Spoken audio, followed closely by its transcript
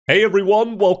Hey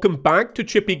everyone, welcome back to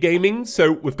ChippyGaming.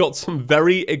 So we've got some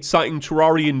very exciting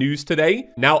Terraria news today.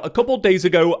 Now, a couple of days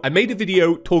ago, I made a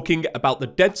video talking about the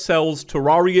Dead Cells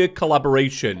Terraria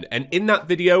collaboration. And in that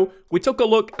video, we took a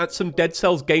look at some Dead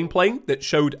Cells gameplay that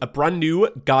showed a brand new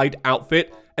guide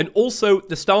outfit and also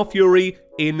the Star Fury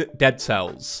in Dead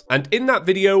Cells. And in that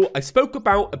video, I spoke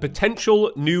about a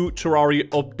potential new Terraria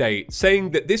update,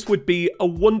 saying that this would be a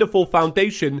wonderful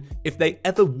foundation if they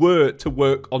ever were to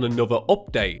work on another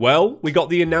update. Well, we got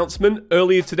the announcement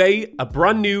earlier today, a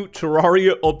brand new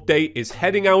Terraria update is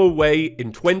heading our way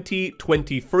in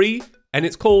 2023, and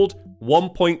it's called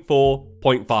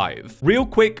 1.4.5. Real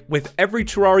quick, with every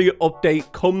Terraria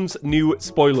update comes new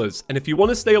spoilers, and if you want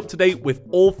to stay up to date with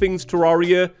all things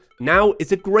Terraria, now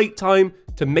is a great time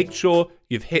to make sure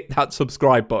you've hit that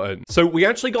subscribe button. So we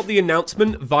actually got the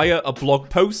announcement via a blog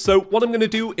post, so what I'm going to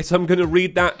do is I'm going to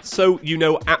read that so you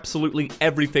know absolutely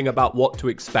everything about what to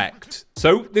expect.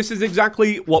 So this is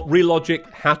exactly what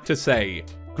Relogic had to say.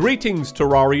 Greetings,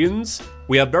 Terrarians.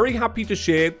 We are very happy to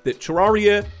share that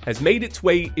Terraria has made its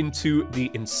way into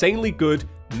the insanely good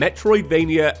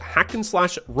Metroidvania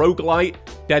hack-and-slash roguelite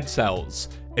Dead Cells.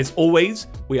 As always,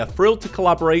 we are thrilled to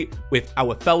collaborate with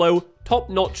our fellow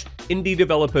top-notch indie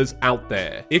developers out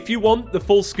there. If you want the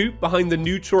full scoop behind the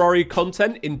new Terraria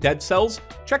content in Dead Cells,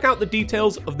 check out the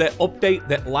details of their update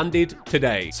that landed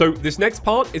today. So this next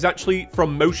part is actually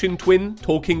from Motion Twin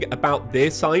talking about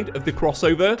their side of the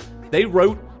crossover. They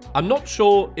wrote, "I'm not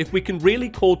sure if we can really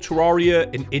call Terraria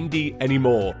an indie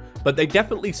anymore, but they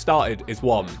definitely started as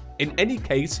one. In any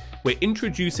case, we're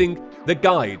introducing the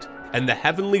guide and the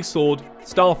heavenly sword,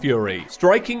 Star Fury.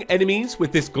 Striking enemies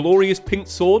with this glorious pink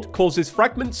sword causes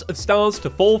fragments of stars to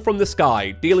fall from the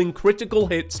sky, dealing critical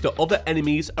hits to other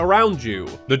enemies around you.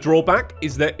 The drawback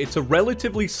is that it's a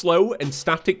relatively slow and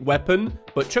static weapon,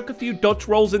 but chuck a few dodge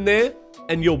rolls in there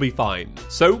and you'll be fine."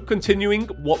 So, continuing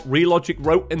what Relogic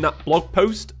wrote in that blog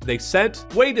post, they said,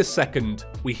 "Wait a second,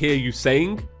 we hear you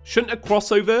saying, shouldn't a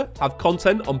crossover have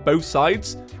content on both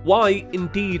sides? Why,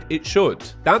 indeed it should.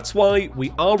 That's why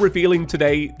we are revealing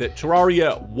today that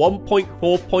Terraria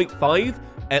 1.4.5,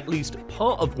 at least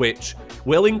part of which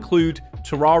will include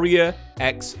Terraria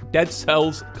X Dead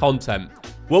Cells content,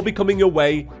 will be coming your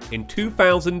way in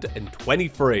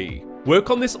 2023. Work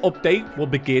on this update will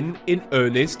begin in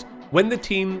earnest when the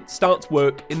team starts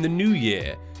work in the new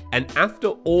year, and after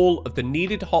all of the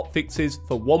needed hotfixes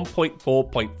for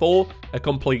 1.4.4 are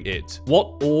completed.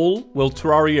 What all will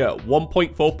Terraria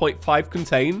 1.4.5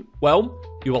 contain? Well,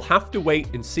 you will have to wait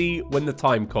and see when the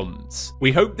time comes.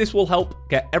 We hope this will help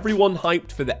get everyone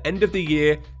hyped for the end of the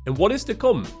year and what is to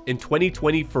come in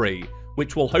 2023,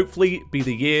 which will hopefully be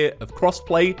the year of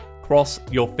crossplay. Cross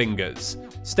your fingers.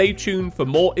 Stay tuned for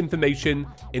more information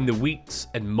in the weeks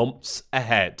and months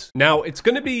ahead." Now, it's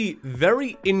going to be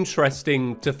very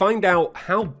interesting to find out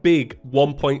how big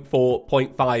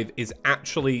 1.4.5 is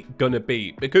actually going to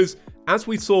be, because as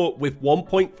we saw with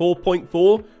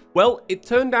 1.4.4, well, it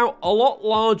turned out a lot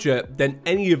larger than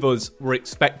any of us were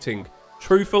expecting.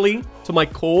 Truthfully, to my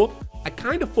core, I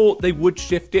kind of thought they would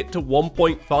shift it to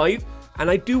 1.5, and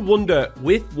I do wonder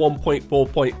with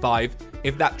 1.4.5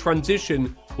 if that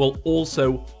transition will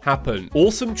also happen.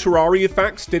 Awesome Terraria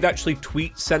Facts did actually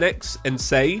tweet Senex and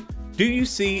say, "Do you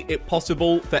see it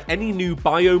possible for any new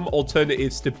biome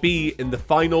alternatives to be in the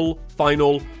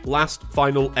last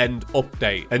final end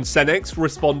update?" And Senex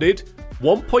responded,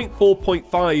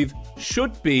 1.4.5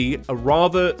 should be a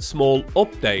rather small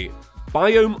update.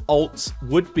 Biome alts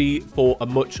would be for a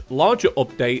much larger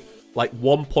update like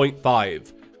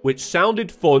 1.5, which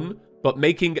sounded fun, but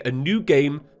making a new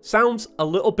game sounds a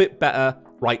little bit better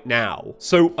right now.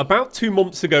 So about 2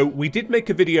 months ago, we did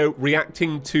make a video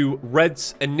reacting to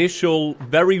Red's initial,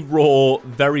 very raw,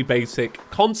 very basic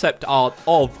concept art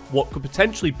of what could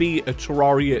potentially be a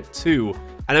Terraria 2.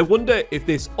 And I wonder if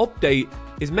this update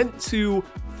is meant to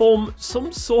form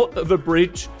some sort of a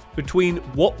bridge between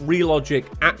what Relogic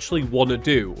actually want to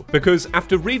do. Because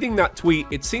after reading that tweet,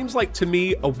 it seems like to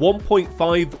me a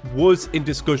 1.5 was in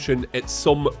discussion at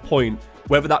some point,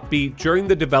 whether that be during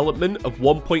the development of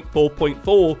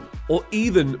 1.4.4 or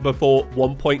even before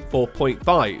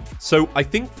 1.4.5. So I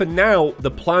think for now,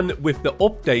 the plan with the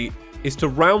update is to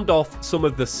round off some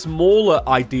of the smaller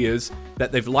ideas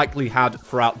that they've likely had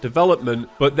throughout development,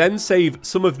 but then save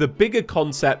some of the bigger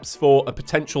concepts for a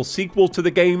potential sequel to the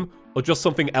game or just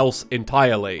something else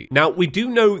entirely. Now, we do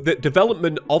know that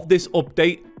development of this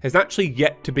update has actually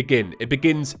yet to begin. It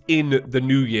begins in the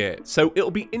new year, so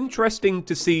it'll be interesting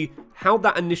to see how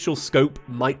that initial scope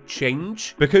might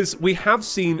change, because we have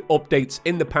seen updates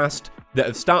in the past that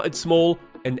have started small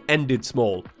and ended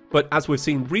small. but as we've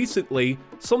seen recently,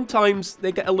 sometimes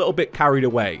they get a little bit carried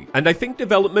away. And I think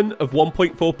development of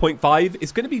 1.4.5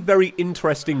 is going to be very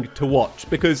interesting to watch,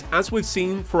 because as we've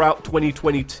seen throughout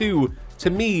 2022, to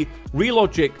me,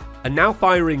 Realogic are now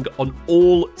firing on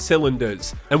all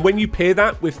cylinders. And when you pair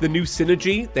that with the new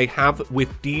synergy they have with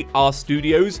DR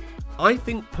Studios, I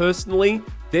think personally,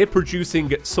 they're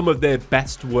producing some of their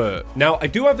best work. Now, I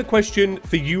do have a question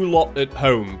for you lot at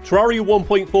home. Terraria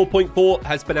 1.4.4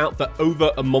 has been out for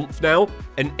over a month now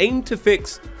and aimed to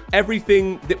fix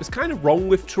everything that was kind of wrong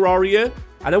with Terraria.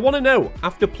 And I want to know,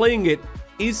 after playing it,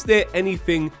 is there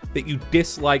anything that you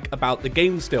dislike about the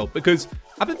game still? Because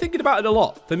I've been thinking about it a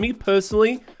lot. For me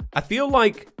personally, I feel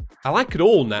like I like it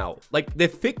all now. Like,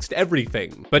 they've fixed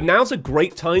everything. But now's a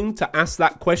great time to ask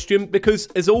that question because,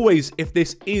 as always, if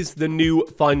this is the new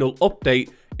final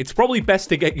update, it's probably best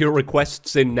to get your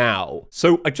requests in now.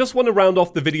 So I just want to round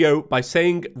off the video by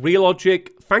saying, Realogic,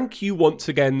 thank you once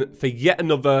again for yet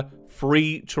another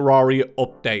free Terraria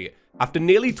update. After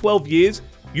nearly 12 years,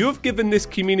 you have given this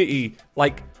community,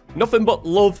 like, nothing but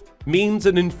love, memes,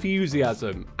 and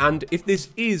enthusiasm. And if this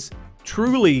is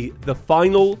truly the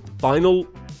final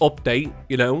update,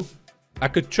 you know, I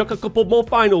could chuck a couple more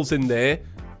finals in there.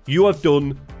 You have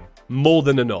done more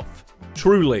than enough,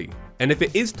 truly. And if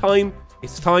it is time,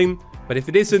 it's time. But if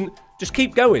it isn't, just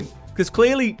keep going, because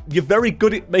clearly you're very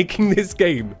good at making this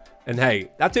game. And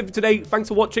hey, that's it for today. Thanks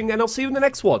for watching, and I'll see you in the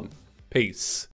next one. Peace.